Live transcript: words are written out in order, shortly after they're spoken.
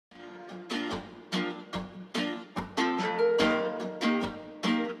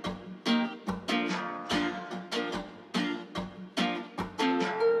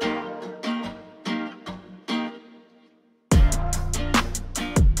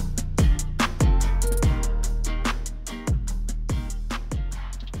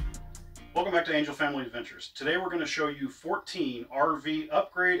Welcome back to Angel Family Adventures. Today we're going to show you 14 RV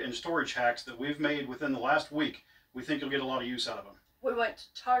upgrade and storage hacks that we've made within the last week. We think you'll get a lot of use out of them. We went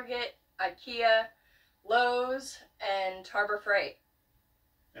to Target, IKEA, Lowe's, and Harbor Freight.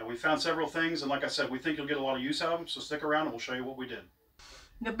 And we found several things, and like I said, we think you'll get a lot of use out of them, so stick around and we'll show you what we did.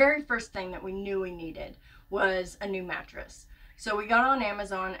 The very first thing that we knew we needed was a new mattress. So we got on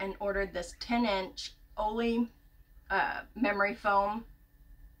Amazon and ordered this 10-inch Oli memory foam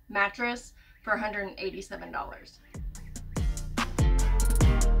mattress for $187.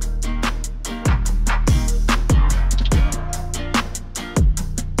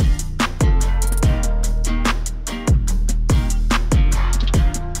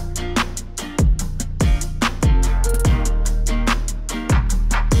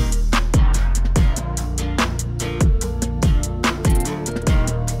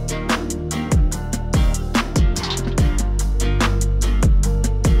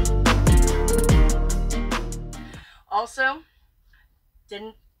 Also,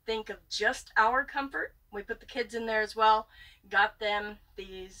 didn't think of just our comfort. We put the kids in there as well. Got them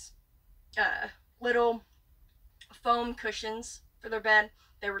these little foam cushions for their bed.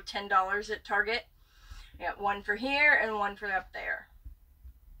 They were $10 at Target. I got one for here and one for up there.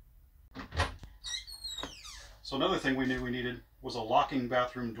 So another thing we knew we needed was a locking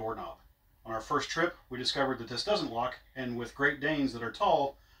bathroom doorknob. On our first trip, we discovered that this doesn't lock, and with Great Danes that are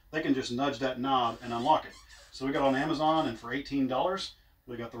tall, they can just nudge that knob and unlock it. So we got on Amazon, and for $18,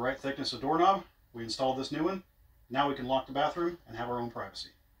 we got the right thickness of doorknob. We installed this new one. Now we can lock the bathroom and have our own privacy.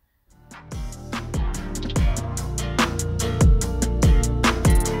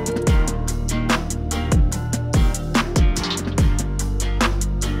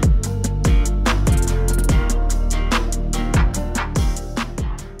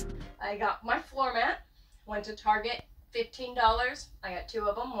 I got my floor mat. Went to Target. $15. I got two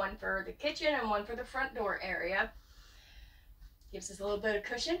of them, one for the kitchen and one for the front door area. Gives us a little bit of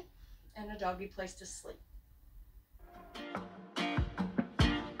cushion and a doggy place to sleep.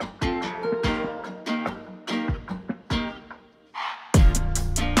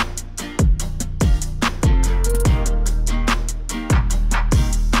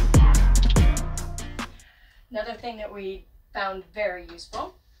 Another thing that we found very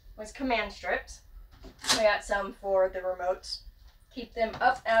useful was command strips. I got some for the remotes. Keep them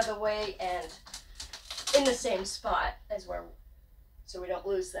up out of the way and in the same spot as where, so we don't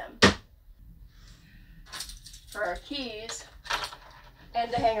lose them. For our keys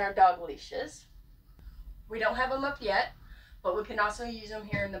and to hang our dog leashes. We don't have them up yet, but we can also use them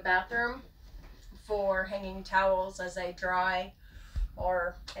here in the bathroom for hanging towels as they dry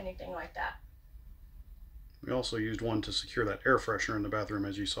or anything like that. We also used one to secure that air freshener in the bathroom,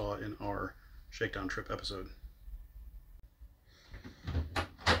 as you saw in our shakedown trip episode.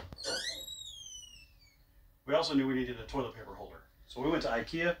 We also knew we needed a toilet paper holder. So we went to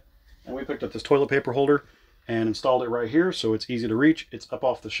IKEA and we picked up this toilet paper holder and installed it right here, so it's easy to reach, it's up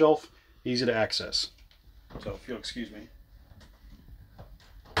off the shelf, easy to access. So if you'll excuse me.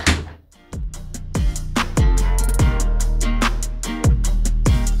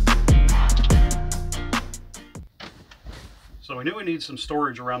 So we knew we needed some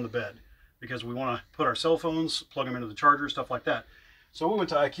storage around the bed, because we want to put our cell phones, plug them into the charger, stuff like that. So we went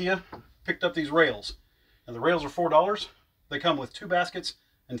to IKEA, picked up these rails. And the rails are $4. They come with 2 baskets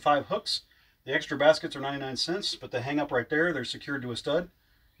and 5 hooks. The extra baskets are 99 cents, but they hang up right there. They're secured to a stud.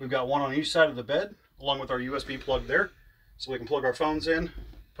 We've got one on each side of the bed, along with our USB plug there. So we can plug our phones in,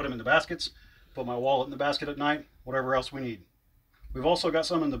 put them in the baskets, put my wallet in the basket at night, whatever else we need. We've also got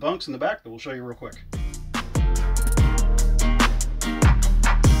some in the bunks in the back that we'll show you real quick.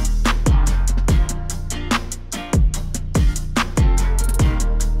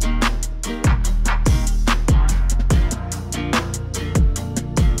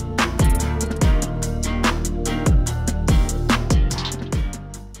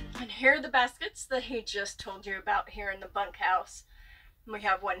 Here are the baskets that he just told you about here in the bunkhouse. We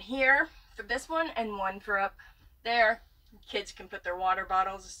have one here for this one and one for up there. Kids can put their water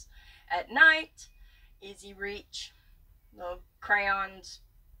bottles at night, easy reach, little crayons,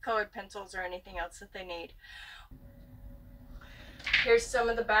 colored pencils, or anything else that they need. Here's some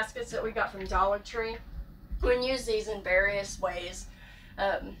of the baskets that we got from Dollar Tree. We can use these in various ways.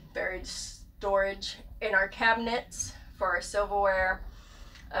 Varied storage in our cabinets for our silverware,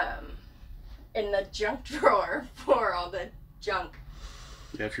 in the junk drawer for all the junk.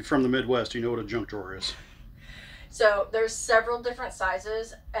 Yeah, if you're from the Midwest, you know what a junk drawer is. So there's several different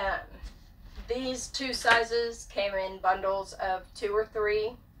sizes. These 2 sizes came in bundles of 2 or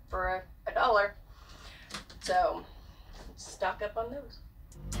 3 for $1. So stock up on those.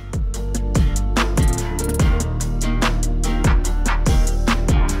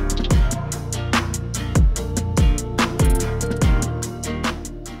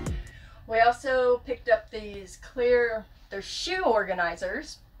 also picked up these they're shoe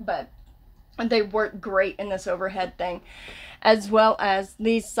organizers, but they work great in this overhead thing, as well as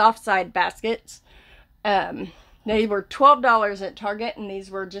these soft side baskets. They were $12 at Target, and these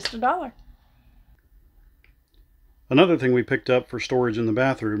were just $1. Another thing we picked up for storage in the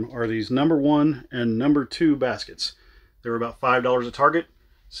bathroom are these #1 and #2 baskets. They were about $5 at Target.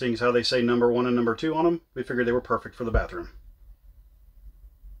 Seeing as how they say #1 and #2 on them, we figured they were perfect for the bathroom.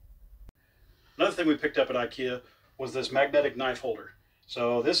 Another thing we picked up at IKEA was this magnetic knife holder.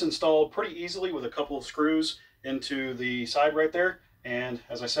 So this installed pretty easily with a couple of screws into the side right there. And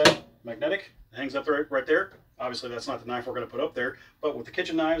as I said, magnetic, it hangs up right there. Obviously that's not the knife we're going to put up there, but with the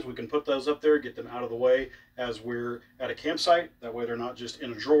kitchen knives, we can put those up there, get them out of the way as we're at a campsite. That way they're not just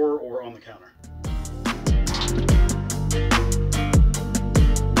in a drawer or on the counter.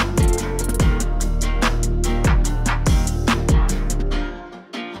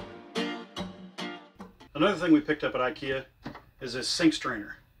 Another thing we picked up at IKEA is this sink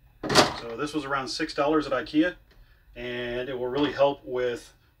strainer. So this was around $6 at IKEA, and it will really help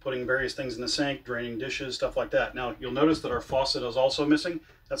with putting various things in the sink, draining dishes, stuff like that. Now, you'll notice that our faucet is also missing.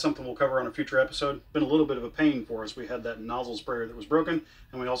 That's something we'll cover on a future episode. Been a little bit of a pain for us. We had that nozzle sprayer that was broken,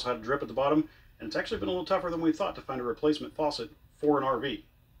 and we also had a drip at the bottom, and it's actually been a little tougher than we thought to find a replacement faucet for an RV.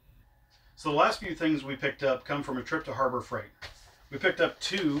 So the last few things we picked up come from a trip to Harbor Freight. We picked up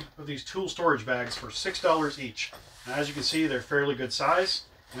 2 of these tool storage bags for $6 each. Now, as you can see, they're fairly good size.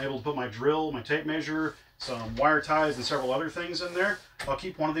 I'm able to put my drill, my tape measure, some wire ties, and several other things in there. I'll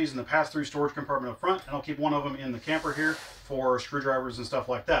keep one of these in the pass-through storage compartment up front, and I'll keep one of them in the camper here for screwdrivers and stuff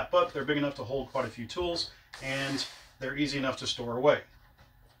like that. But they're big enough to hold quite a few tools, and they're easy enough to store away.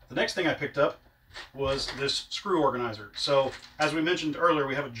 The next thing I picked up was this screw organizer. So as we mentioned earlier,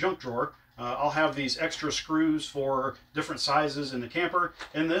 we have a junk drawer. I'll have these extra screws for different sizes in the camper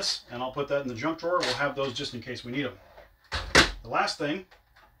in this, and I'll put that in the junk drawer. We'll have those just in case we need them. The last thing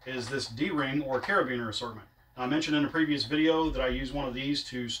is this D-ring or carabiner assortment. Now, I mentioned in a previous video that I use one of these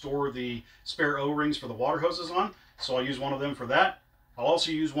to store the spare O-rings for the water hoses on, so I'll use one of them for that. I'll also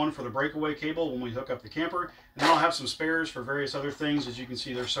use one for the breakaway cable when we hook up the camper, and then I'll have some spares for various other things. As you can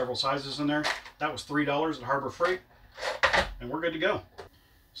see, there's several sizes in there. That was $3 at Harbor Freight, and we're good to go.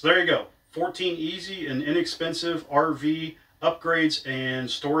 So there you go. 14 easy and inexpensive RV upgrades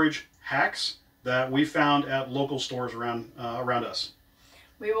and storage hacks that we found at local stores around us.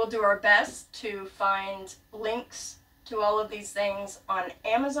 We will do our best to find links to all of these things on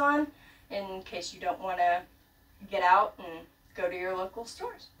Amazon in case you don't want to get out and go to your local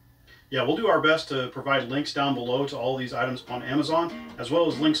stores. Yeah, we'll do our best to provide links down below to all these items on Amazon, as well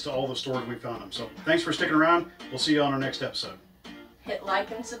as links to all the stores we found them. So thanks for sticking around. We'll see you on our next episode. Hit like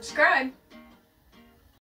and subscribe.